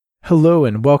Hello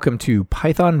and welcome to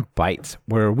Python Bytes,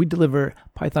 where we deliver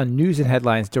Python news and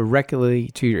headlines directly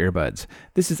to your earbuds.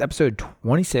 This is episode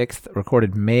 26,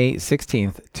 recorded May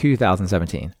 16th,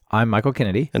 2017. I'm Michael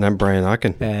Kennedy. And I'm Brian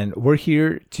Ocken. And we're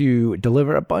here to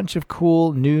deliver a bunch of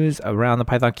cool news around the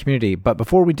Python community. But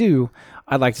before we do,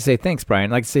 I'd like to say thanks,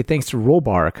 Brian. I'd like to say thanks to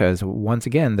Rollbar because once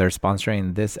again, they're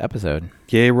sponsoring this episode.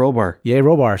 Yay, Rollbar. Yay,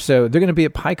 Rollbar. So they're going to be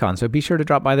at PyCon, so be sure to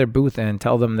drop by their booth and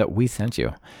tell them that we sent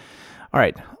you. All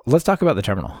right, let's talk about the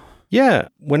terminal. Yeah,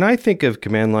 when I think of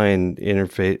command line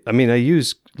interface, I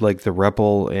use like the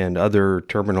REPL and other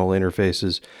terminal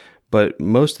interfaces, but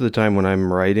most of the time when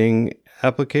I'm writing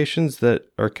applications that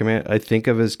are I think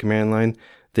of as command line,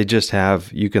 they just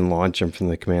you can launch them from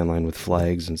the command line with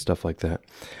flags and stuff like that.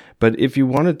 But if you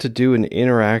wanted to do an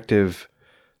interactive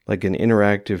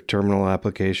terminal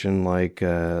application like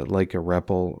a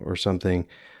REPL or something,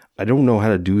 I don't know how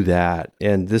to do that.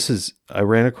 And I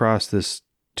ran across this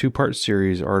two-part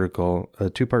series, and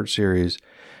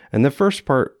the first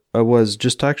part was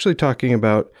just actually talking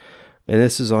about, and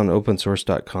this is on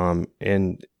opensource.com,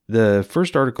 and the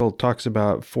first article talks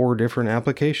about 4 different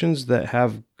applications that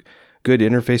have good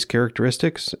interface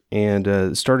characteristics,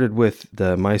 and started with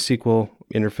the MySQL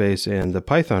interface and the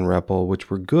Python REPL,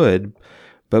 which were good,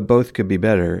 but both could be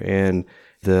better. And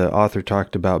the author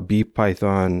talked about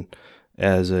bpython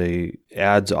as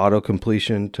adds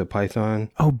auto-completion to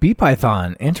Python. Oh,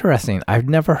 bpython. Interesting. I've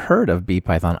never heard of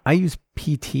bpython. I use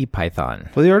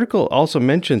ptpython. Well, the article also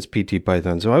mentions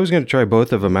ptpython, so I was going to try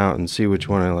both of them out and see which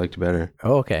one I liked better.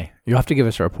 Oh, okay. You'll have to give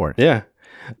us a report. Yeah.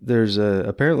 There's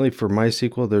apparently for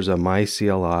MySQL, there's a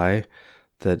MyCLI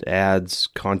that adds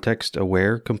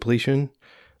context-aware completion.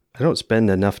 I don't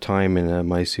spend enough time in a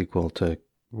MySQL to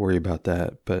worry about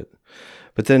that, but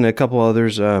then a couple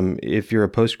others. If you're a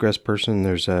Postgres person,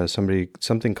 there's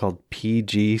something called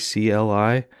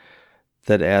PGCLI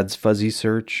that adds fuzzy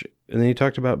search. And then you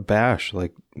talked about Bash,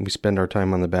 like we spend our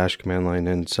time on the Bash command line,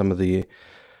 and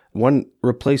one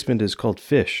replacement is called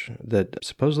Fish that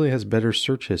supposedly has better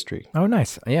search history. Oh,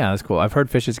 nice. Yeah, that's cool. I've heard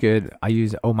Fish is good. I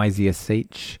use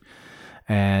OhMyZSH,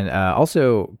 and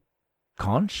also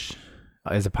Conch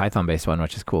is a Python-based one,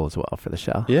 which is cool as well for the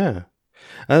shell. Yeah.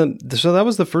 So that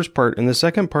was the first part. And the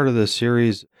second part of the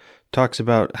series talks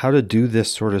about how to do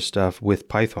this sort of stuff with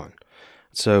Python.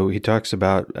 So he talks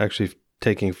about actually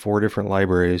taking 4 different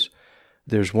libraries.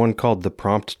 There's one called the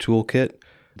Prompt Toolkit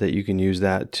that you can use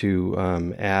that to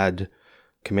add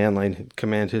a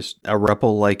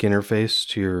REPL-like interface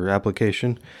to your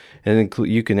application. And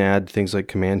you can add things like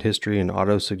command history and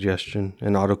auto-suggestion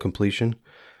and auto-completion,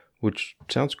 which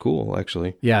sounds cool,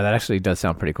 actually. Yeah, that actually does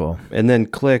sound pretty cool. And then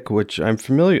Click, which I'm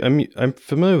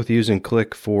familiar with using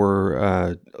Click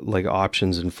for like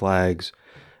options and flags,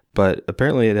 but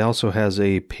apparently it also has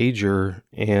a pager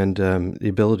and the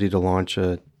ability to launch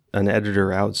an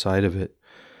editor outside of it,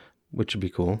 which would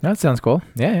be cool. That sounds cool.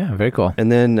 Yeah, very cool.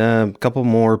 And then a couple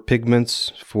more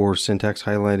pigments for syntax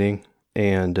highlighting,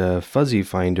 and Fuzzy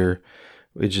Finder,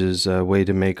 which is a way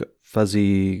to make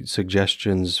fuzzy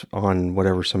suggestions on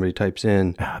whatever somebody types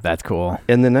in. Oh, that's cool.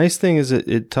 And the nice thing is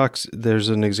there's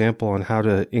an example on how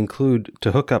to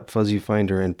hook up Fuzzy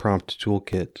Finder and Prompt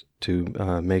Toolkit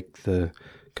to make the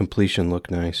completion look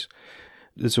nice.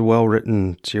 It's a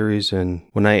well-written series, and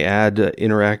when I add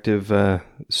interactive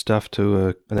stuff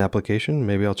to an application,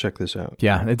 maybe I'll check this out.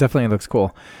 Yeah, it definitely looks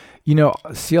cool.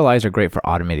 CLIs are great for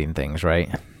automating things, right?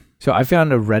 So I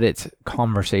found a Reddit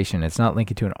conversation. It's not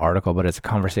linking to an article, but it's a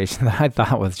conversation that I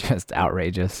thought was just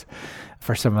outrageous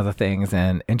for some of the things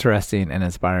and interesting and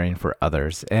inspiring for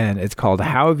others. And it's called,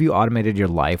 How Have You Automated Your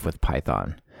Life with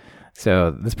Python?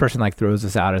 So this person throws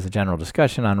this out as a general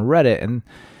discussion on Reddit. And,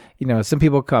 some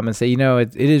people come and say,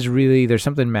 it is really, there's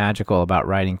something magical about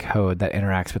writing code that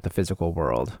interacts with the physical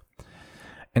world.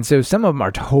 And so some of them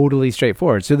are totally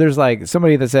straightforward. So there's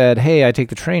somebody that said, hey, I take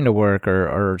the train to work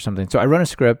or something. So I run a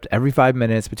script every 5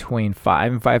 minutes between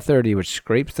 5 and 5:30, which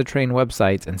scrapes the train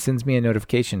websites and sends me a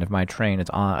notification if my train is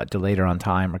delayed or on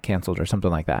time or canceled or something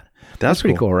like that. That's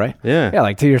pretty cool, right? Yeah.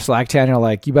 Yeah, to your Slack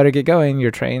channel, you better get going.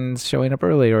 Your train's showing up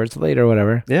early or it's late or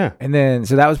whatever. Yeah. And then,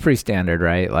 so that was pretty standard,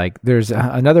 right? There's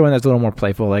another one that's a little more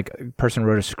playful. A person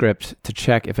wrote a script to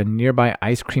check if a nearby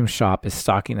ice cream shop is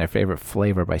stocking their favorite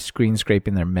flavor by screen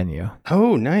scraping their their menu.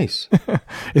 Oh, nice.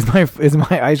 Is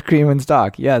my ice cream in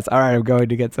stock? Yes. All right, I'm going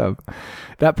to get some.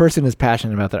 That person is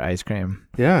passionate about their ice cream.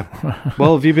 Yeah.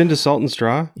 Well, have you been to Salt and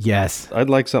Straw? Yes. I'd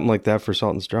like something like that for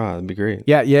Salt and Straw. It'd be great.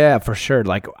 Yeah, for sure.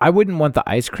 Like, I wouldn't want the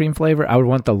ice cream flavor. I would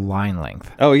want the line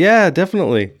length. Oh, yeah,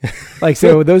 definitely. Like,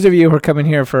 so those of you who are coming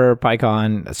here for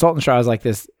PyCon, Salt and Straw is like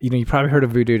this, you probably heard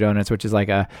of Voodoo Donuts, which is like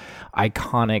a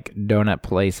iconic donut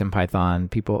place in Python.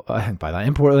 People,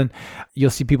 in Portland, you'll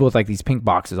see people with like these pink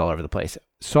boxes all over the place.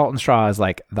 Salt and Straw is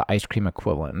like the ice cream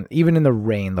equivalent. Even in the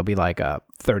rain, there'll be like a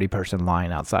 30-person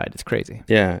line outside. It's crazy.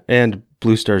 Yeah, and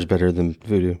Blue Star's better than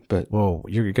Voodoo, but whoa,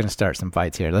 you're going to start some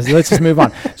fights here. Let's just move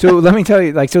on. So let me tell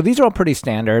you, like, so these are all pretty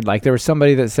standard. Like, there was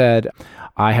somebody that said,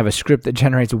 I have a script that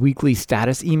generates weekly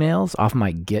status emails off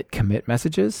my Git commit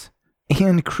messages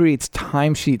and creates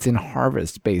timesheets in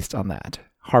Harvest based on that.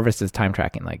 Harvest is time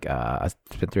tracking. Like, I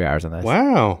spent 3 hours on this.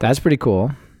 Wow, that's pretty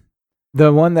cool.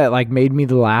 The one that like made me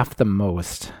laugh the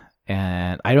most,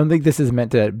 and I don't think this is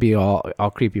meant to be all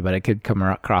creepy, but it could come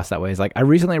across that way. Is like, I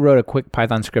recently wrote a quick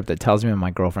Python script that tells me when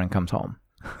my girlfriend comes home.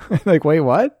 Like, wait,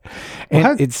 what? And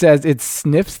what? It says it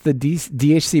sniffs the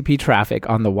DHCP traffic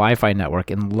on the Wi-Fi network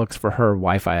and looks for her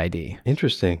Wi-Fi ID.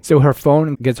 Interesting. So her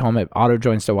phone gets home, it auto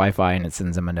joins to Wi-Fi, and it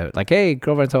sends them a note like, hey,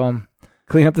 girlfriend's home.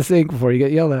 Clean up the sink before you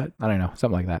get yelled at. I don't know,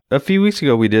 something like that. A few weeks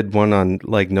ago, we did one on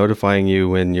like notifying you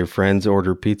when your friends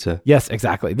order pizza. Yes,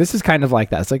 exactly. This is kind of like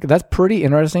that. It's like, that's pretty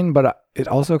interesting, but it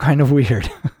also kind of weird.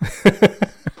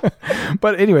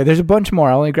 But anyway, there's a bunch more.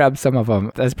 I only grabbed some of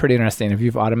them. That's pretty interesting. If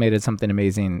you've automated something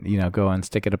amazing, go and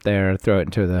stick it up there, throw it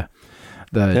into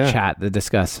the chat to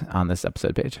discuss on this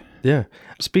episode page. Yeah.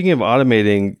 Speaking of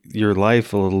automating your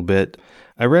life a little bit,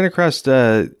 I ran across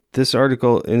this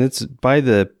article, and it's by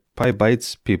the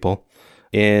PyBytes people,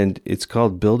 and it's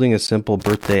called Building a Simple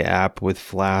Birthday App with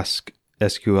Flask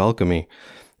SQLchemy.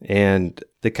 And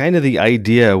the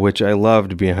idea, which I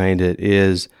loved behind it,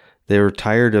 is they were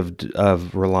tired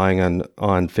of relying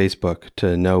on Facebook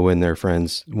to know when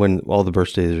when all the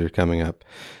birthdays are coming up.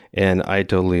 And I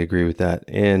totally agree with that.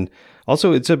 And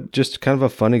also, it's just kind of a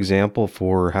fun example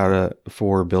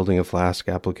for building a Flask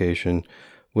application,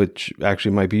 which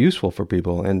actually might be useful for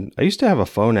people. And I used to have a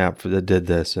phone app that did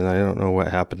this, and I don't know what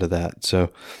happened to that. So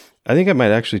I think I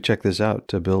might actually check this out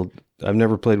to build. I've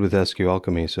never played with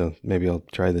SQLchemy, so maybe I'll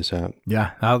try this out.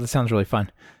 Yeah, that sounds really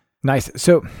fun. Nice.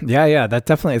 So yeah, that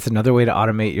definitely is another way to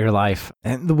automate your life.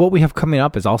 And what we have coming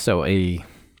up is also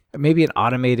maybe an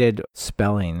automated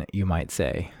spelling, you might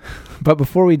say. But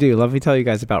before we do, let me tell you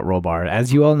guys about Rollbar.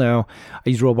 As you all know, I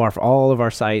use Rollbar for all of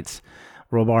our sites.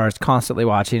 Rollbar is constantly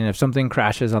watching, and if something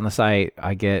crashes on the site,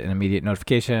 I get an immediate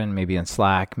notification, maybe in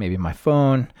Slack, maybe my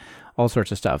phone, all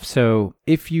sorts of stuff. So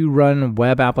if you run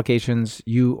web applications,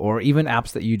 or even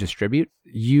apps that you distribute,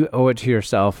 you owe it to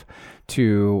yourself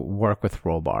to work with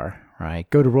Rollbar, right?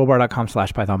 Go to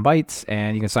rollbar.com/pythonbytes,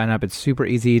 and you can sign up. It's super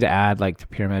easy to add, like to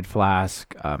Pyramid,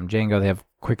 Flask, Django. They have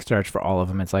quick starts for all of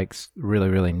them. It's like really,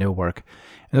 really no work.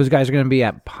 And those guys are going to be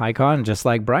at PyCon, just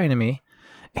like Brian and me.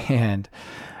 And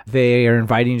they are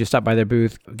inviting you to stop by their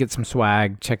booth, get some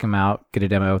swag, check them out, get a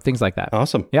demo, things like that.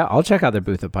 Awesome. Yeah, I'll check out their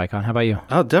booth at PyCon. How about you?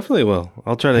 I definitely will.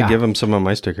 I'll try to give them some of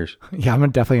my stickers. Yeah, I'm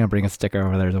definitely going to bring a sticker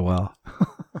over there as well.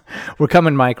 We're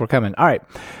coming, Mike. We're coming. All right.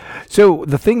 So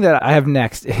the thing that I have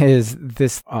next is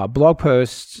this blog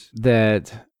post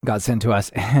that got sent to us,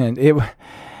 and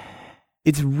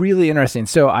it's really interesting.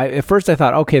 So at first I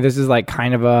thought, okay, this is like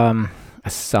kind of a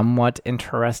somewhat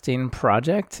interesting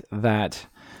project that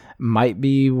might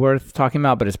be worth talking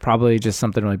about, but it's probably just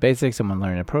something really basic, someone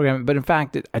learning to program. But in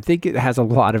fact, I think it has a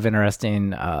lot of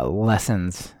interesting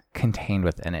lessons contained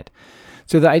within it.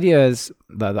 So the idea is,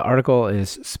 the article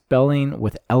is spelling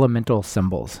with elemental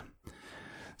symbols.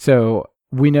 So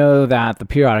we know that the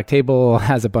periodic table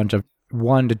has a bunch of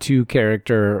 1 to 2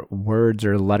 character words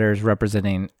or letters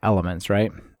representing elements,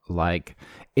 right? Like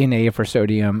Na for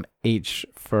sodium, H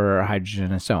for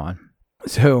hydrogen, and so on.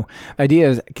 So the idea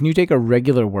is, can you take a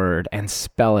regular word and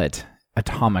spell it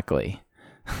atomically?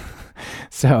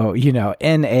 So,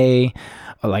 Na,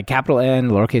 like capital N,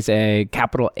 lowercase a,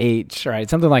 capital H, right?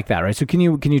 Something like that, right? So can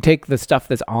you take the stuff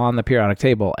that's on the periodic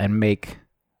table and make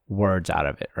words out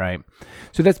of it, right?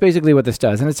 So that's basically what this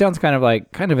does. And it sounds kind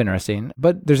of interesting,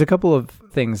 but there's a couple of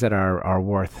things that are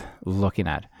worth looking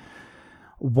at.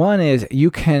 One is you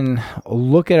can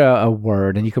look at a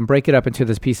word and you can break it up into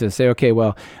this pieces. Say, okay,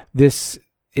 well,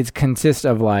 it consists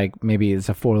of like, maybe it's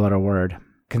a 4-letter word,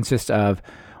 consists of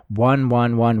 1,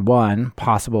 1, 1, 1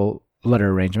 possible letter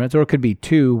arrangements, or it could be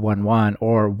 2, 1, 1,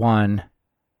 or 1,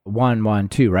 1, 1,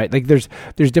 2, right? Like there's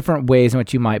different ways in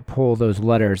which you might pull those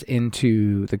letters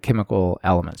into the chemical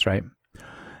elements, right?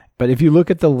 But if you look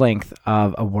at the length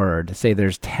of a word, say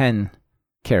there's 10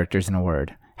 characters in a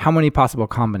word, how many possible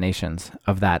combinations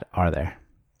of that are there,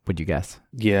 would you guess?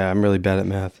 Yeah, I'm really bad at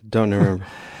math. Don't remember.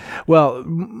 Well,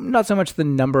 not so much the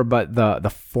number, but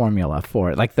the formula for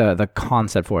it, like the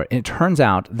concept for it. And it turns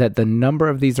out that the number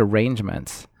of these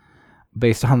arrangements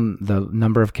based on the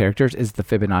number of characters is the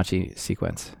Fibonacci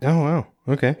sequence. Oh, wow.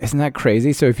 Okay. Isn't that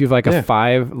crazy? So if you have like a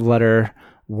 5-letter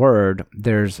word,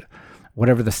 there's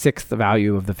whatever the 6th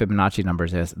value of the Fibonacci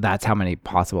numbers is, that's how many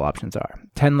possible options are.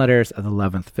 10 letters of the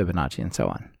 11th Fibonacci and so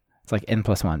on. It's like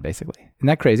n+1 basically. Isn't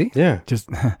that crazy? Yeah. Just,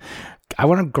 I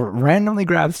want to randomly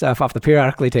grab stuff off the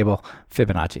periodically table,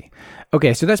 Fibonacci.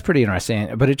 Okay, so that's pretty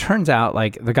interesting. But it turns out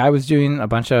like the guy was doing a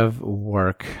bunch of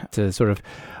work to sort of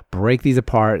break these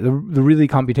apart. The really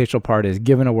computational part is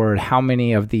given a word, how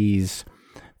many of these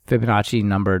Fibonacci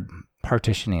numbered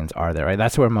partitionings are there, right?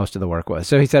 That's where most of the work was.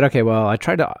 So he said, okay, well, I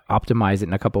tried to optimize it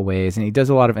in a couple of ways, and he does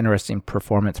a lot of interesting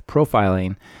performance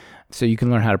profiling. So you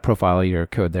can learn how to profile your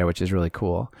code there, which is really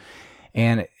cool.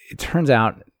 And it turns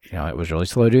out, it was really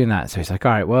slow doing that. So he's like,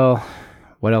 all right, well,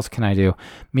 what else can I do?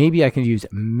 Maybe I can use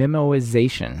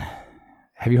memoization.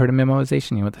 Have you heard of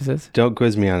memoization? You know what this is? Don't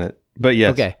quiz me on it, but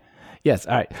yes. Okay. Yes.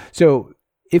 All right. So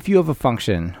if you have a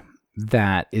function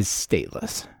that is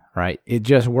stateless, right? It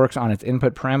just works on its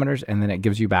input parameters and then it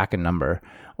gives you back a number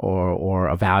or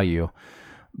a value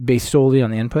based solely on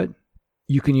the input.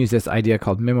 You can use this idea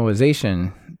called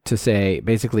memoization to say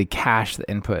basically cache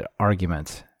the input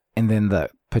arguments and then the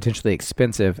potentially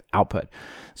expensive output.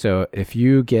 So if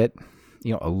you get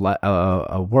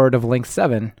a word of length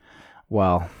 7,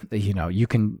 well, you know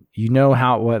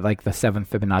what like the 7th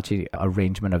Fibonacci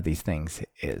arrangement of these things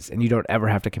is, and you don't ever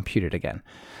have to compute it again.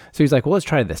 So he's like, well, let's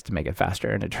try this to make it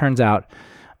faster. And it turns out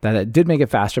that it did make it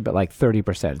faster, but like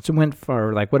 30%. So it went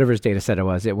for like whatever his data set it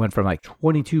was. It went from like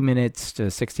 22 minutes to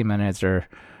 60 minutes or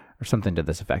something to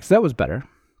this effect. So that was better.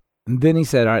 And then he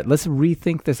said, all right, let's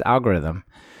rethink this algorithm.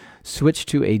 Switch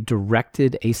to a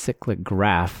directed acyclic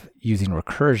graph using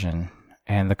recursion.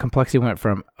 And the complexity went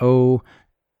from O2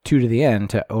 to the n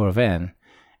to O of n.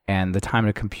 And the time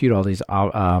to compute all these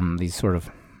sort of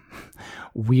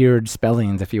weird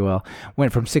spellings, if you will,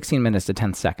 went from 16 minutes to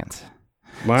 10 seconds.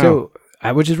 Wow. So,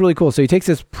 which is really cool. So he takes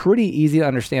this pretty easy to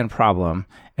understand problem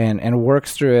and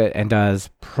works through it and does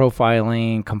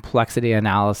profiling, complexity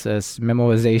analysis,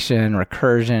 memoization,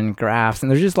 recursion, graphs.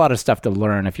 And there's just a lot of stuff to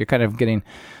learn. If you're kind of getting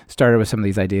started with some of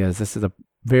these ideas, this is a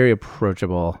very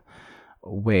approachable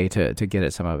way to get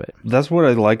at some of it. That's what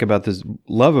I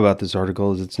love about this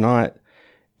article is it's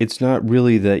not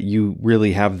really that you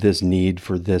really have this need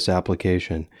for this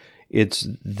application. It's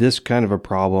this kind of a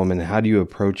problem, and how do you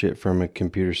approach it from a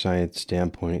computer science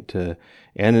standpoint and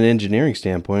an engineering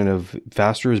standpoint of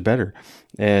faster is better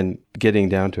and getting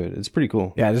down to it. It's pretty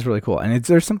cool. Yeah, it is really cool. And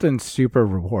there's something super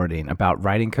rewarding about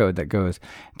writing code that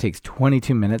takes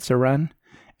 22 minutes to run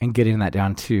and getting that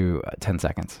down to 10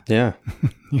 seconds. Yeah.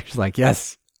 You're just like,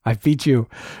 yes, I beat you.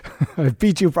 I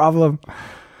beat you, problem.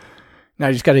 Now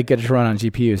you just got to get it to run on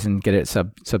GPUs and get it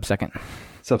sub-second.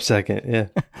 Sub-second, yeah.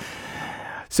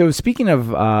 So speaking of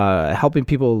helping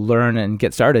people learn and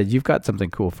get started, you've got something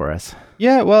cool for us.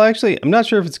 Yeah, well, actually, I'm not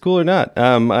sure if it's cool or not.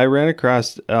 I ran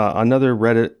across another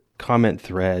Reddit comment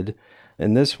thread,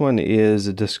 and this one is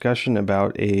a discussion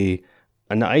about an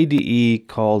IDE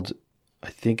called,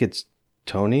 I think it's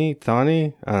Thonny?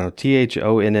 I don't know,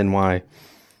 Thonny.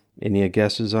 Any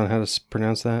guesses on how to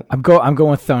pronounce that? I'm going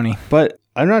with Thonny. But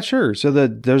I'm not sure. So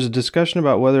there's a discussion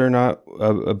about whether or not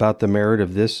about the merit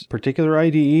of this particular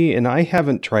IDE, and I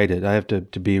haven't tried it. I have to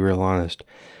be real honest.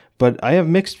 But I have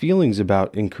mixed feelings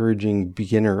about encouraging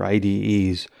beginner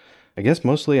IDEs. I guess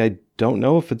mostly I don't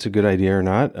know if it's a good idea or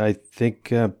not. I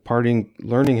think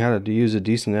learning how to use a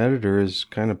decent editor is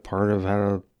kind of part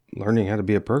of learning how to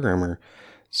be a programmer.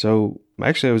 So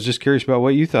actually, I was just curious about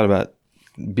what you thought about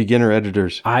beginner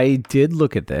editors. I did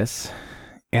look at this,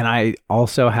 and I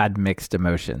also had mixed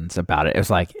emotions about it. It was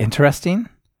like interesting,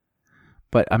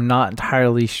 but I'm not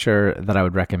entirely sure that I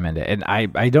would recommend it. And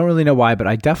I don't really know why, but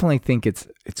I definitely think it's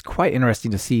quite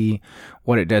interesting to see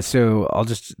what it does. So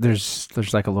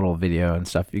there's like a little video and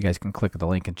stuff. You guys can click the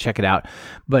link and check it out.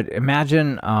 But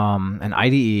imagine an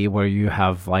IDE where you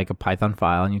have like a Python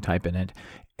file and you type in it,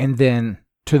 and then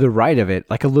to the right of it,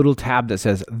 like a little tab that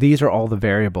says, these are all the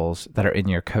variables that are in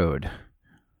your code,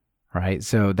 right?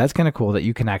 So that's kind of cool that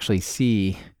you can actually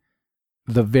see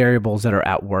the variables that are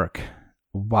at work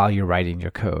while you're writing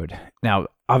your code. Now,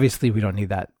 obviously, we don't need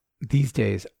that these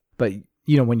days, but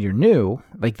when you're new,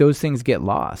 like those things get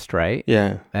lost, right?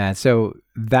 Yeah. And so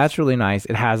that's really nice.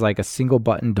 It has like a single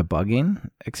button debugging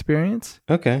experience,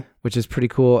 Okay. which is pretty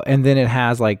cool. And then it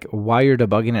has like, while you're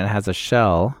debugging it has a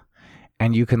shell,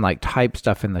 and you can like type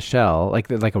stuff in the shell, like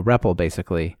a REPL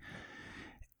basically.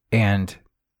 And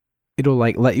it'll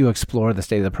like let you explore the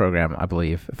state of the program, I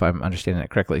believe, if I'm understanding it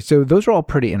correctly. So those are all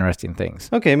pretty interesting things.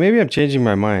 Okay, maybe I'm changing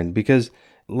my mind because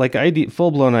like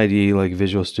full-blown IDE like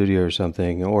Visual Studio or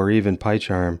something, or even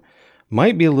PyCharm,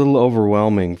 might be a little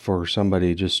overwhelming for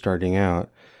somebody just starting out.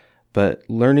 But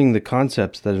learning the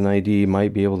concepts that an IDE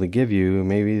might be able to give you,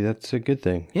 maybe that's a good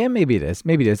thing. Yeah, maybe it is.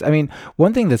 Maybe it is. I mean,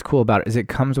 one thing that's cool about it is it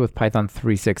comes with Python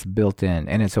 3.6 built in,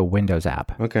 and it's a Windows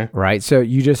app. Okay. Right? So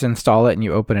you just install it and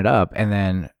you open it up, and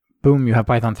then boom, you have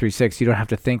Python 3.6. You don't have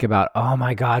to think about, oh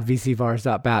my God,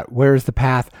 vcvars.bat, where's the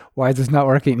path? Why is this not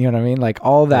working? You know what I mean? Like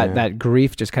all that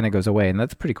grief just kind of goes away, and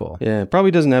that's pretty cool. Yeah, it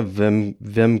probably doesn't have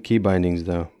Vim key bindings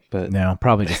though. But no,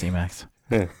 probably just Emacs.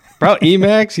 Yeah. Probably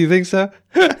Emacs, you think so?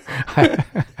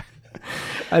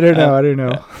 I don't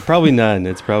know. Probably none.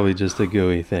 It's probably just a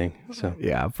GUI thing. So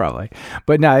yeah, probably.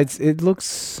 But no, it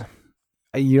looks,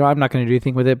 I'm not going to do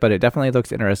anything with it, but it definitely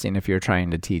looks interesting if you're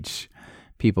trying to teach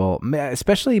people,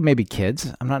 especially maybe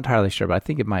kids. I'm not entirely sure, but I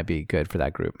think it might be good for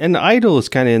that group. And idle is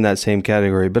kind of in that same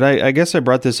category, but I guess I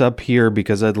brought this up here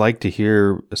because I'd like to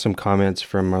hear some comments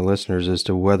from our listeners as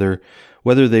to whether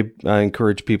they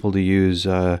encourage people to use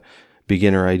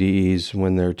beginner IDEs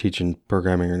when they're teaching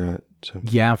programming or not. So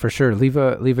yeah, for sure. Leave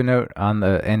a note on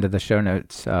the end of the show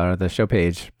notes, the show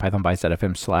page,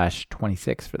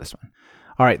 pythonbytes.fm/26 for this one.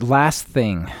 All right, last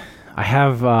thing. I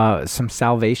have some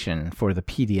salvation for the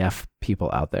PDF people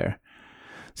out there.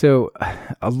 So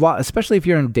a lot, especially if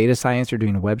you're in data science or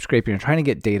doing web scraping, you're trying to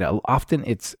get data. Often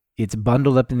it's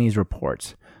bundled up in these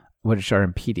reports, which are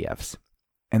in PDFs.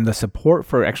 And the support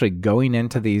for actually going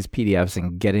into these PDFs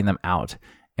and getting them out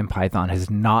in Python has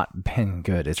not been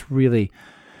good. It's really,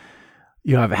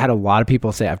 I've had a lot of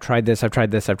people say, I've tried this.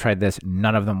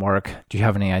 None of them work. Do you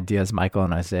have any ideas, Michael?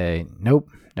 And I say, nope,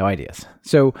 no ideas.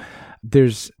 So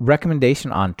there's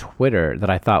recommendation on Twitter that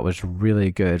I thought was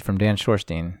really good from Dan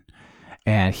Shorstein.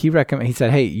 And he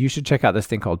said, hey, you should check out this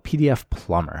thing called PDF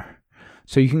Plumber.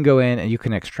 So you can go in and you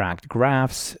can extract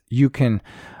graphs. You can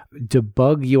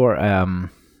debug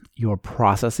your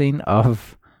processing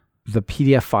of the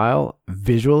PDF file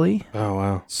visually. Oh,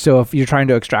 wow. So if you're trying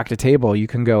to extract a table, you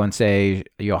can go and say,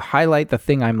 highlight the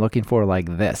thing I'm looking for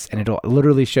like this, and it'll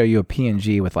literally show you a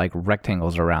PNG with like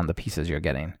rectangles around the pieces you're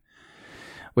getting,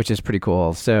 which is pretty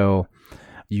cool. So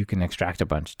you can extract a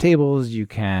bunch of tables, you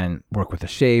can work with the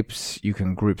shapes, you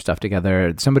can group stuff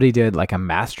together. Somebody did like a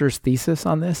master's thesis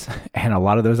on this, and a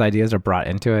lot of those ideas are brought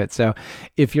into it. So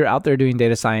if you're out there doing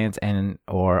data science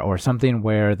or something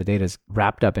where the data is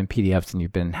wrapped up in PDFs and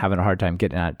you've been having a hard time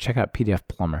getting at it, check out PDF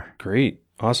Plumber. Great.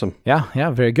 Awesome.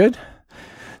 Yeah, very good.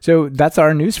 So that's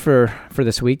our news for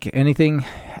this week. Anything,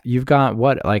 you've got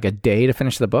like a day to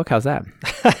finish the book? How's that?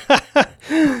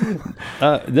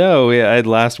 No, I had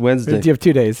last Wednesday. Do you have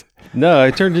 2 days? No,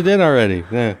 I turned it in already.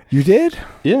 No. You did?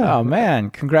 Yeah. Oh man,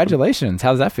 congratulations.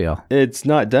 How does that feel? It's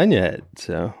not done yet.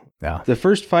 So yeah. The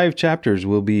first 5 chapters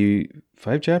will be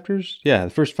 5 chapters? Yeah,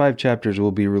 the first 5 chapters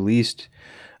will be released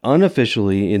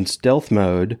unofficially in stealth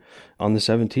mode on the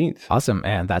 17th. Awesome.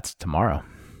 And that's tomorrow.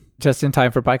 Just in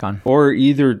time for PyCon. Or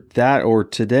either that or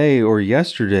today or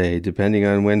yesterday, depending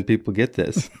on when people get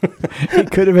this. It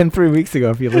could have been 3 weeks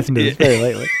ago if you listened to this very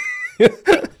lately.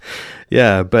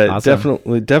 Yeah, but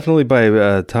awesome. definitely by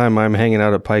the time I'm hanging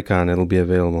out at PyCon, it'll be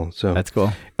available. So that's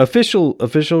cool. Official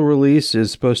release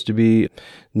is supposed to be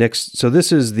next. So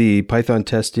this is the Python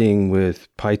testing with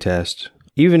PyTest.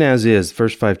 Even as is,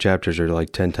 first 5 chapters are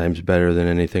like 10 times better than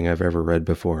anything I've ever read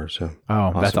before. So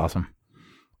That's awesome.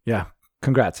 Yeah.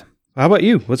 Congrats. How about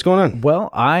you? What's going on? Well,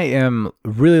 I am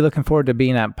really looking forward to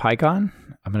being at PyCon.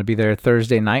 I'm going to be there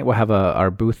Thursday night. We'll have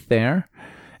our booth there.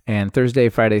 And Thursday,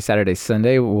 Friday, Saturday,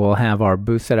 Sunday, we'll have our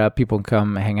booth set up. People can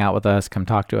come hang out with us, come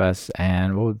talk to us,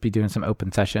 and we'll be doing some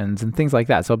open sessions and things like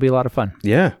that. So it'll be a lot of fun.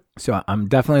 Yeah. So I'm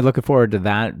definitely looking forward to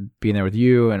that, being there with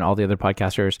you and all the other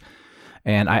podcasters.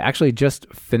 And I actually just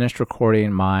finished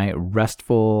recording my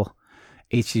RESTful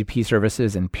HTTP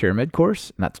services and pyramid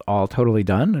course, and that's all totally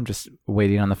done. I'm just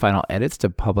waiting on the final edits to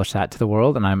publish that to the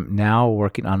world, and I'm now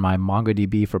working on my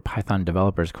MongoDB for Python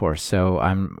developers course. So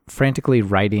I'm frantically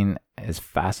writing as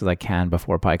fast as I can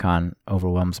before PyCon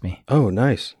overwhelms me. Oh,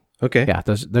 nice. Okay. Yeah,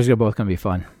 those are both going to be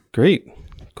fun. Great.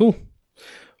 Cool.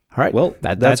 All right. Well,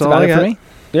 that's all about I it got. for me.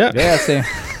 Yeah.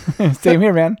 Yeah, same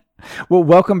here, man. Well,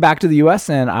 welcome back to the U.S.,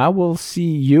 and I will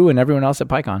see you and everyone else at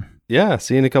PyCon. Yeah.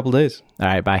 See you in a couple days. All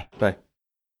right. Bye. Bye.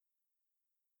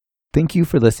 Thank you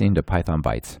for listening to Python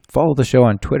Bytes. Follow the show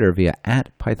on Twitter via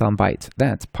 @PythonBytes.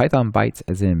 That's Python Bytes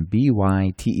as in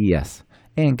BYTES.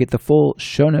 And get the full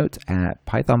show notes at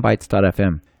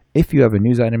pythonbytes.fm. If you have a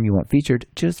news item you want featured,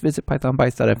 just visit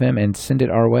pythonbytes.fm and send it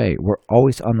our way. We're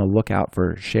always on the lookout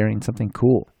for sharing something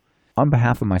cool. On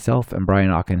behalf of myself and Brian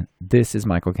Ocken, this is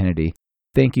Michael Kennedy.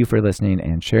 Thank you for listening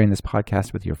and sharing this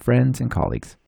podcast with your friends and colleagues.